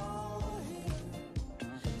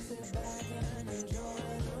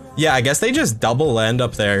 Yeah, I guess they just double land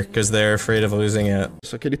up there because they're afraid of losing it.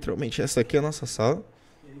 Só que literalmente essa aqui é a nossa sala.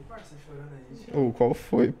 Ô, qual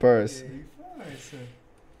foi, parça?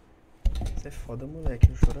 Você é foda, moleque.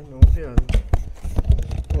 Não chora não, viado.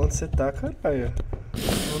 Onde você tá, caralho?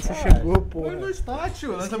 Onde você chegou, pô? Onde nós tá,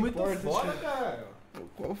 tio? Nós é muito foda, tio. cara.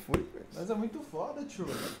 Qual foi, velho? Nós é muito foda, tio.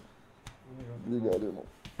 Obrigado, irmão.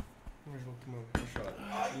 Tamo junto, mano. Não chora.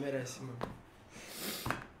 Merece, mano.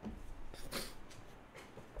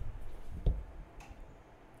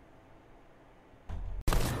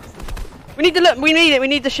 We need the look. We need it. We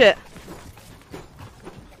need the shit.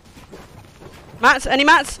 Mats? Any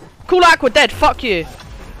mats? Cool Aqua dead. Fuck you.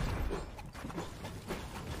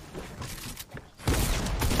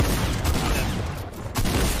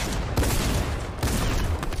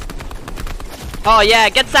 Oh yeah,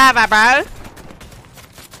 get Sava, bro.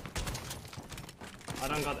 I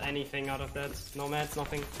don't got anything out of that. No mats,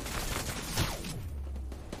 nothing.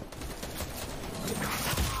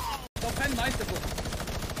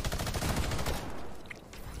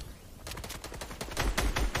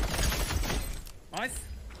 Nice.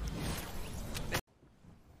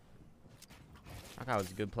 That guy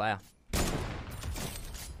was a good player.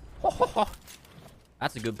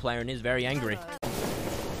 That's a good player and he's very angry.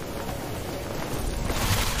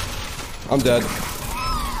 I'm dead.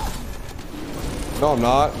 No, I'm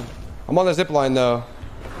not. I'm on the zip line though.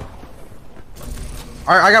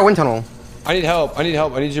 Alright, I got wind tunnel. I need help. I need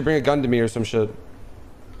help. I need you to bring a gun to me or some shit.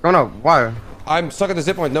 Oh no, why? I'm stuck at the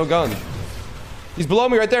zip line with no gun. He's below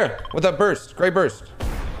me right there with that burst. Great burst.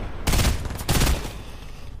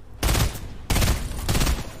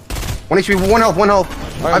 One HP, one health, one health.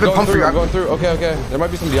 Right, I've been pumped for you. I'm going through. Okay, okay. There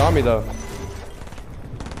might be somebody on me though.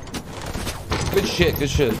 Good shit, good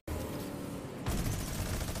shit.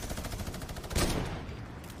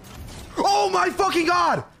 Oh my fucking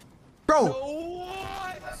god! Bro!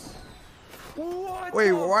 What?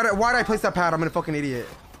 Wait, why did I place that pad? I'm a fucking idiot.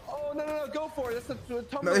 Oh, no, go for it. That's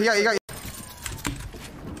a No, he got.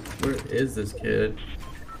 Where is this kid?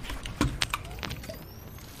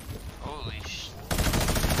 Holy shit.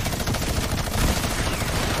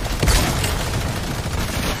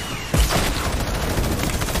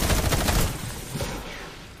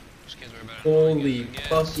 Holy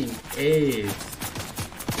fucking A.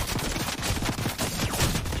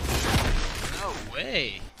 No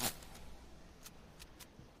way.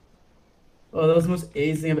 Oh, that was the most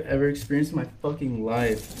A's thing I've ever experienced in my fucking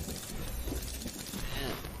life.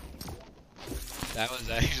 That was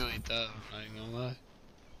actually tough, I ain't gonna lie.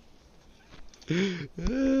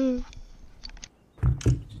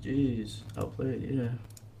 Jeez, outplayed, yeah.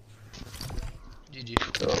 GG.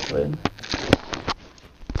 Outplayed.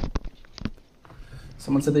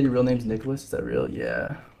 Someone said that your real name's Nicholas. Is that real?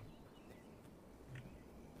 Yeah.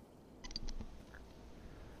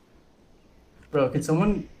 Bro, can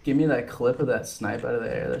someone give me that clip of that snipe out of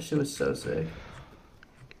the air? That shit was so sick.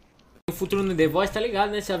 O futuro no The Voice tá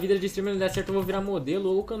ligado, né? Se a vida de streamer não der certo, eu vou virar modelo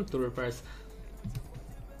ou cantor, parça.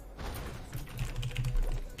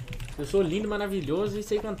 Eu sou lindo, maravilhoso e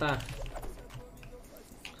sei cantar.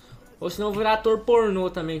 Ou senão eu vou virar ator pornô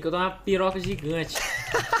também, que eu dou uma piroca gigante.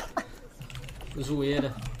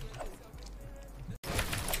 Zoeira.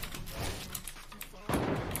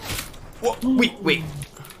 Wait.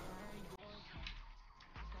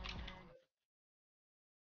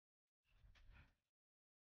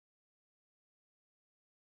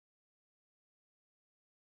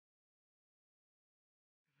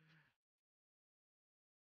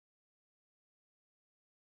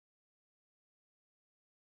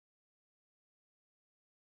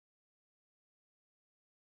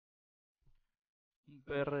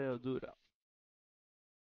 Perreo dura.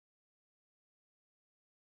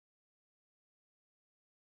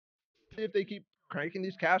 If they keep cranking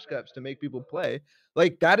these cash cups to make people play,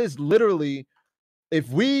 like that is literally, if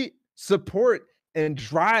we support and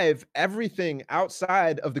drive everything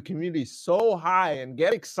outside of the community so high and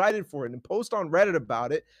get excited for it and post on Reddit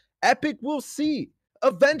about it, Epic will see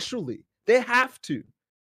eventually. They have to.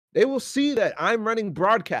 They will see that I'm running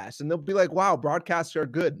broadcasts and they'll be like, wow, broadcasts are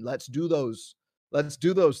good. Let's do those. Let's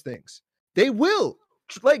do those things. They will.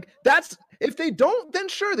 Like, that's, if they don't, then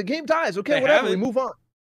sure, the game dies. Okay, They whatever, we haven't. move on.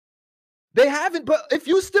 They haven't, but if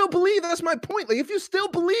you still believe, that's my point. Like, if you still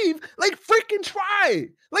believe, like, freaking try.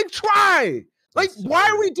 Like, try. Like, why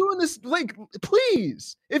are we doing this? Like,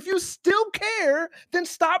 please, if you still care, then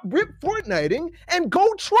stop rip Fortniting and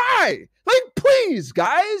go try. Like, please,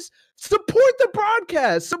 guys, support the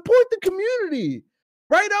broadcast, support the community.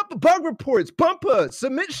 Write up bug reports, bump us,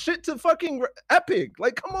 submit shit to fucking Epic.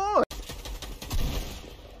 Like, come on.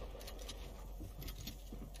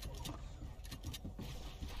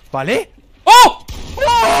 Vale? Oh!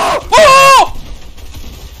 Oh! Oh!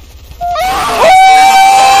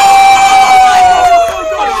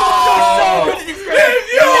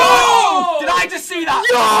 Yo! Did I just see that?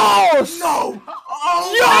 Yes! No!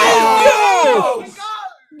 Oh!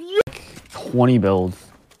 Yo! 20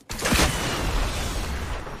 builds.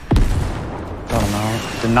 Got him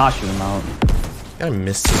out. Did not shoot him out. I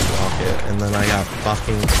missed his rocket, and then I got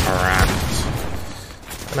fucking cracked.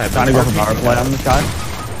 And I Trying to go for power play on this guy.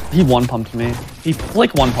 He one pumped me. He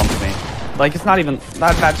flick one pumped me. Like, it's not even...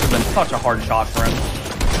 That should have been such a hard shot for him.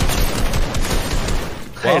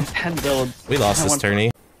 I had 10 builds. We lost this tourney.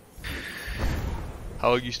 How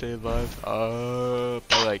long you stay alive?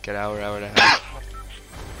 Probably like an hour, hour and a half.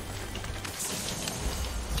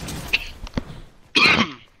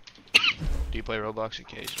 Do you play Roblox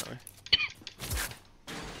occasionally?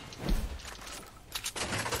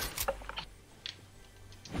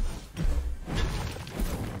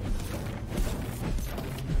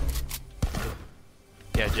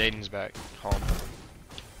 Yeah, Jaden's back home.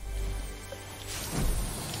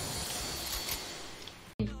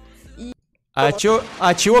 А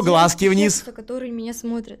чё глазки вниз? Которые меня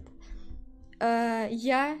смотрят.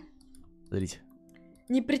 Я Смотрите.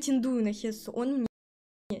 не претендую на Хессу, он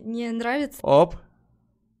мне не нравится. Оп.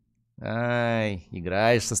 Ай,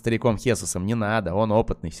 играешь со стариком Хесусом, не надо, он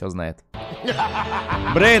опытный, все знает.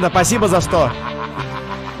 Брейна, спасибо за что?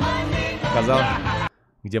 Сказал,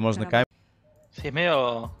 где можно камеру. Sí, es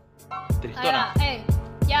medio tristona.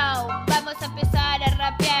 Yo, vamos a empezar a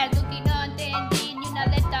rapear. Duki, no entendí ni una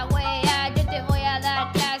de esta wea. Yo te voy a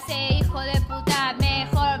dar clase, hijo de puta.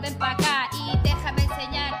 Mejor ven pa' acá y déjame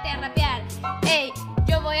enseñarte a rapear. Ey,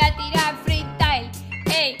 yo voy a tirar freestyle.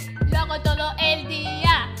 Ey, lo hago todo el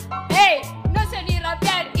día. Ey, no sé ni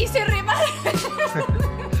rapear y sé rimar.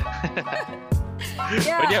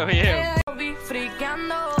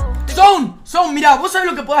 Son, mirá, vos sabés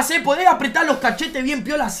lo que podés hacer, podés apretar los cachetes bien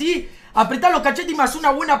piola así, apretar los cachetes y me hace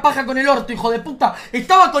una buena paja con el orto, hijo de puta.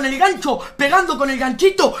 Estaba con el gancho, pegando con el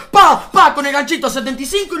ganchito, pa, con el ganchito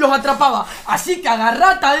 75 y los atrapaba. Así que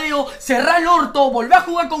agarrá Tadeo, cerrá el orto, volvé a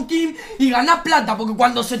jugar con Kim y ganás plata, porque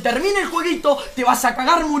cuando se termine el jueguito te vas a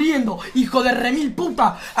cagar muriendo, hijo de remil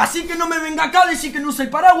puta. Así que no me venga acá a decir que no use el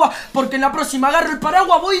paraguas, porque en la próxima agarro el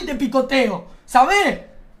paraguas, voy y te picoteo,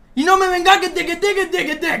 ¿sabés? Y no me venga que te.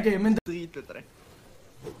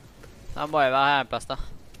 Han bare være her en plass, da.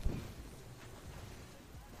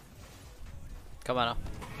 Kom her, da.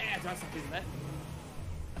 Jeg tror jeg satt inne der.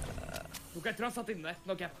 Jeg tror han satt inne der.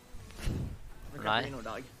 Nå kan jeg.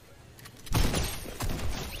 Nei.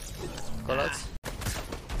 Gå ut.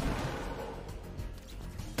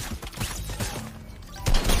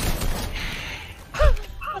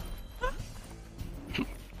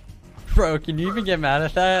 Bro, can you even get mad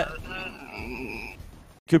at that?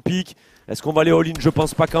 Que pique. Est-ce qu'on va aller all-in? Je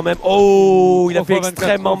pense pas quand même. Oh, il a fait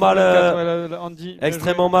extrêmement mal.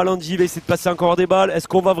 Extrêmement mal Andy. Il va essayer de passer encore des balles. Est-ce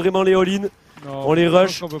qu'on va vraiment les all-in? On les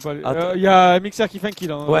rush. Il y a un mixer qui fait un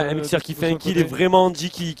kill. Hein, ouais, un mixer qui fait un kill. Et vraiment Andy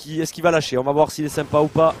qui est-ce qu'il va lâcher? On va voir s'il est sympa ou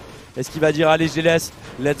pas. Est-ce qu'il va dire allez je les laisse?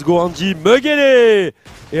 Let's go Andy, Magl.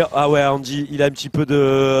 Et ah ouais Andy, il a un petit peu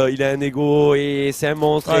de, il a un ego et c'est un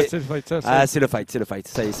monstre. Ah, c'est le fight, ça, ah c'est le fight, c'est le fight.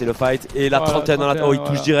 Ça y est, c'est le fight. Et la trentaine dans la, oh il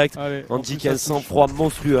touche direct. Allez, Andy qui a un sang-froid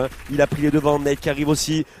monstrueux. Hein. Il a pris les devants. Nate qui arrive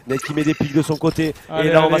aussi. Nate qui met des pics de son côté. Allez,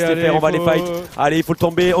 et là on va se les faire, on va les fight. Allez, il faut le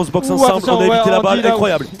tomber. On se boxe ensemble. On a évité la balle.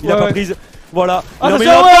 Incroyable. Il a pas prise. Voilà.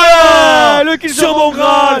 Le kill sur mon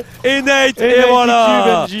Magl et Nate et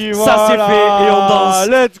voilà. Ça c'est fait et on danse.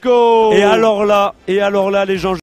 Let's go. Et alors là les gens